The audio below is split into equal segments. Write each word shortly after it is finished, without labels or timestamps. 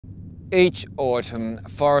Each autumn,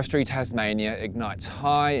 Forestry Tasmania ignites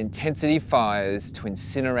high-intensity fires to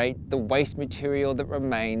incinerate the waste material that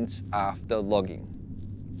remains after logging.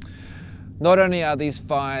 Not only are these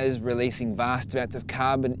fires releasing vast amounts of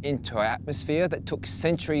carbon into our atmosphere that took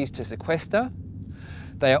centuries to sequester,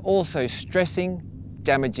 they are also stressing,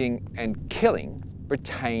 damaging and killing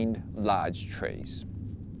retained large trees.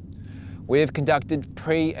 We have conducted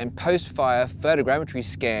pre- and post-fire photogrammetry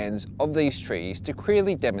scans of these trees to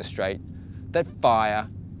clearly demonstrate that fire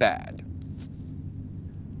bad.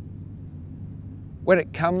 When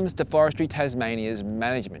it comes to Forestry Tasmania's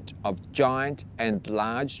management of giant and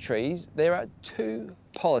large trees, there are two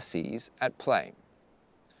policies at play.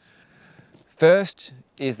 First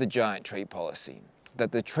is the giant tree policy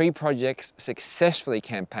that the tree projects successfully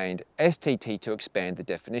campaigned STT to expand the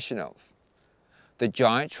definition of. The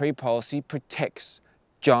giant tree policy protects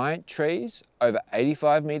giant trees over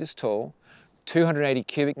 85 metres tall, 280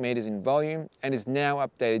 cubic metres in volume, and is now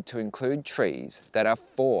updated to include trees that are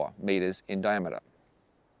 4 metres in diameter.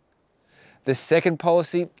 The second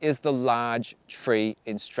policy is the large tree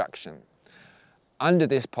instruction. Under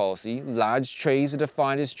this policy, large trees are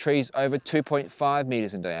defined as trees over 2.5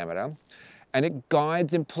 metres in diameter, and it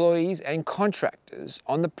guides employees and contractors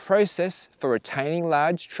on the process for retaining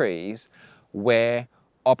large trees where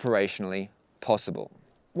operationally possible.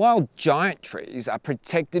 While giant trees are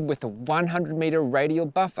protected with a 100-metre radial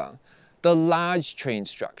buffer, the large tree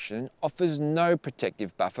instruction offers no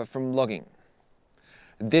protective buffer from logging.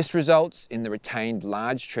 This results in the retained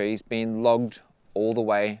large trees being logged all the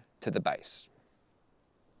way to the base.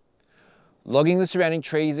 Logging the surrounding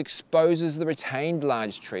trees exposes the retained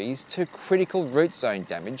large trees to critical root zone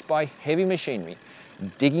damage by heavy machinery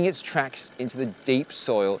digging its tracks into the deep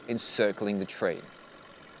soil encircling the tree.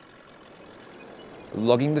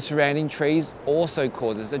 Logging the surrounding trees also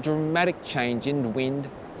causes a dramatic change in wind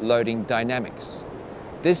loading dynamics.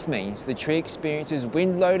 This means the tree experiences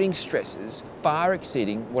wind loading stresses far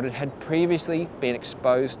exceeding what it had previously been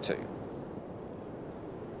exposed to.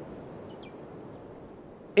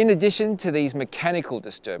 In addition to these mechanical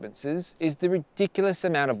disturbances is the ridiculous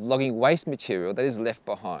amount of logging waste material that is left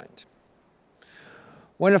behind.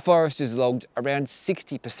 When a forest is logged, around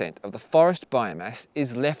 60% of the forest biomass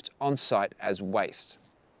is left on site as waste.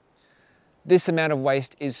 This amount of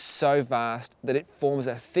waste is so vast that it forms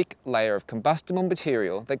a thick layer of combustible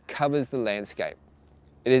material that covers the landscape.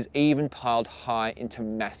 It is even piled high into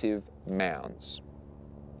massive mounds.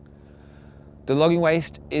 The logging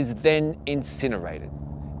waste is then incinerated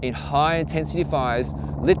in high-intensity fires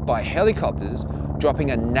lit by helicopters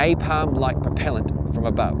dropping a napalm-like propellant from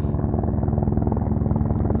above.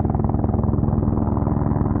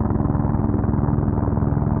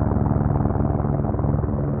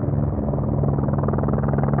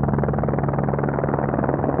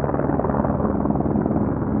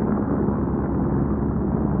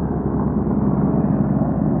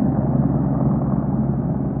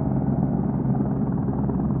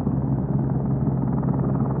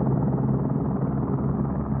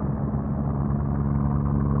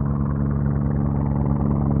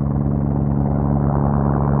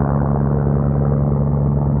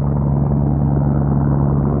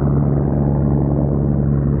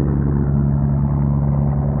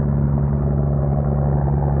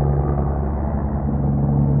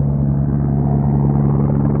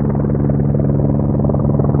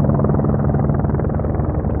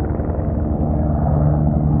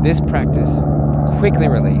 This practice quickly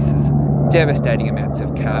releases devastating amounts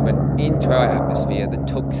of carbon into our atmosphere that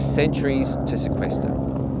took centuries to sequester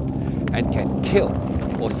and can kill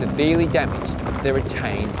or severely damage the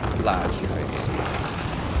retained large trees.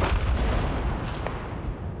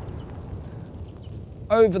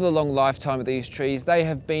 Over the long lifetime of these trees, they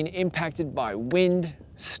have been impacted by wind,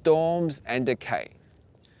 storms and decay,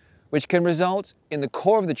 which can result in the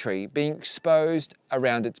core of the tree being exposed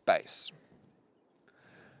around its base.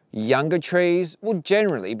 Younger trees will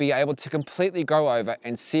generally be able to completely grow over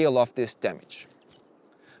and seal off this damage,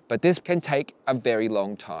 but this can take a very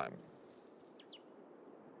long time.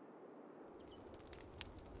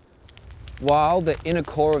 While the inner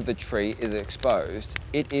core of the tree is exposed,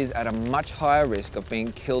 it is at a much higher risk of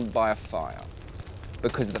being killed by a fire,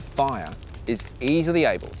 because the fire is easily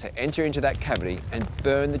able to enter into that cavity and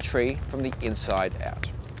burn the tree from the inside out.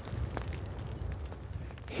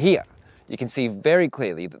 Here, you can see very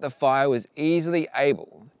clearly that the fire was easily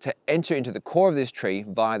able to enter into the core of this tree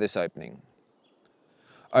via this opening.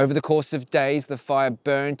 Over the course of days, the fire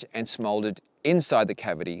burnt and smouldered inside the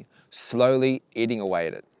cavity, slowly eating away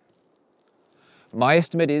at it. My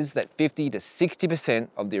estimate is that 50 to 60%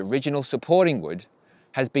 of the original supporting wood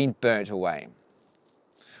has been burnt away.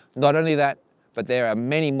 Not only that, but there are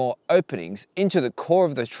many more openings into the core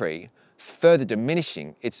of the tree, further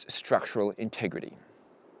diminishing its structural integrity.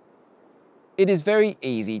 It is very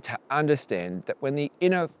easy to understand that when the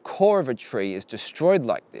inner core of a tree is destroyed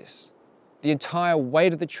like this, the entire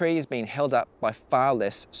weight of the tree is being held up by far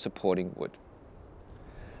less supporting wood.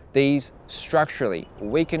 These structurally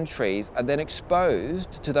weakened trees are then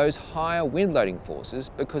exposed to those higher wind loading forces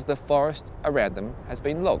because the forest around them has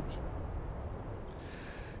been logged.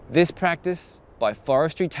 This practice by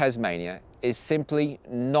Forestry Tasmania is simply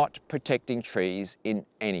not protecting trees in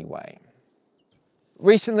any way.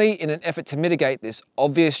 Recently, in an effort to mitigate this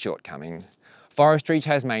obvious shortcoming, Forestry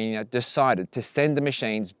Tasmania decided to send the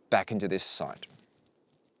machines back into this site.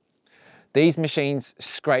 These machines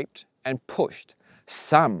scraped and pushed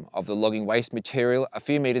some of the logging waste material a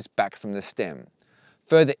few metres back from the stem,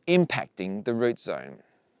 further impacting the root zone.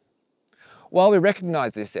 While we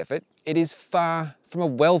recognise this effort, it is far from a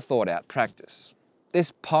well thought out practice.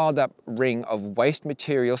 This piled up ring of waste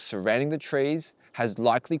material surrounding the trees has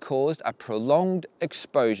likely caused a prolonged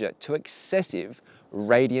exposure to excessive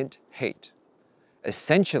radiant heat.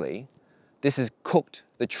 Essentially, this has cooked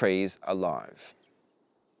the trees alive.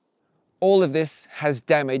 All of this has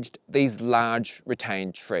damaged these large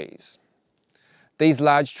retained trees. These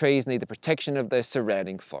large trees need the protection of their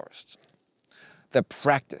surrounding forest. The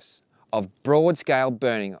practice of broad-scale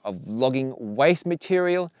burning of logging waste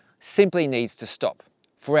material simply needs to stop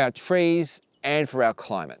for our trees and for our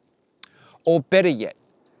climate. Or better yet,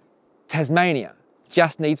 Tasmania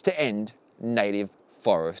just needs to end native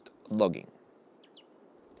forest logging.